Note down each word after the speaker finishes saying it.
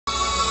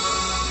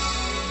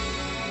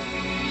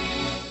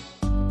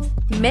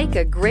Make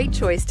a great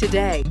choice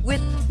today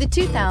with the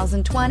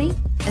 2020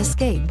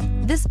 Escape.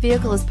 This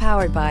vehicle is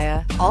powered by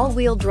a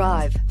all-wheel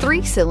drive,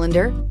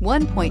 3-cylinder,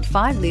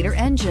 1.5-liter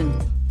engine.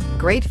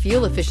 Great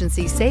fuel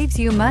efficiency saves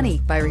you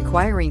money by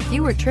requiring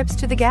fewer trips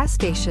to the gas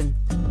station.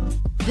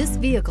 This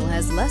vehicle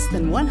has less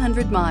than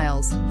 100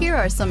 miles. Here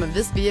are some of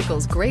this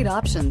vehicle's great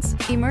options: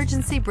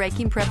 emergency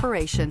braking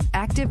preparation,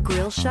 active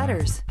grille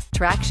shutters,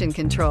 traction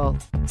control,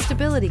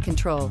 stability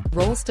control,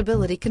 roll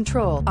stability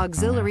control,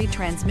 auxiliary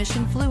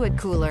transmission fluid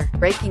cooler,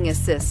 braking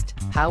assist,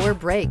 power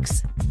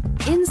brakes.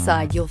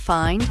 Inside you'll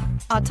find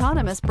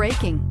autonomous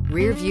braking,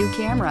 rear view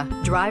camera,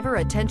 driver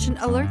attention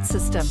alert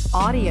system,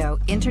 audio,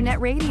 internet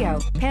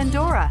radio,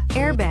 Pandora,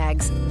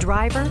 airbags,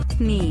 driver,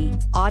 knee,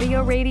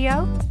 audio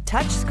radio,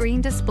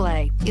 touchscreen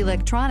display,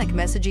 electronic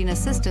messaging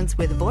assistance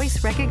with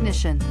voice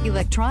recognition,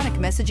 electronic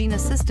messaging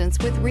assistance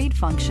with read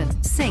function,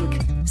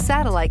 sync,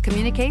 satellite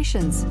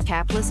communications,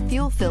 capless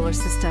fuel filler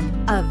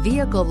system. A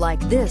vehicle like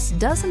this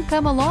doesn't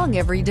come along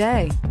every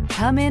day.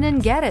 Come in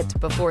and get it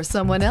before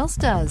someone else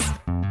does.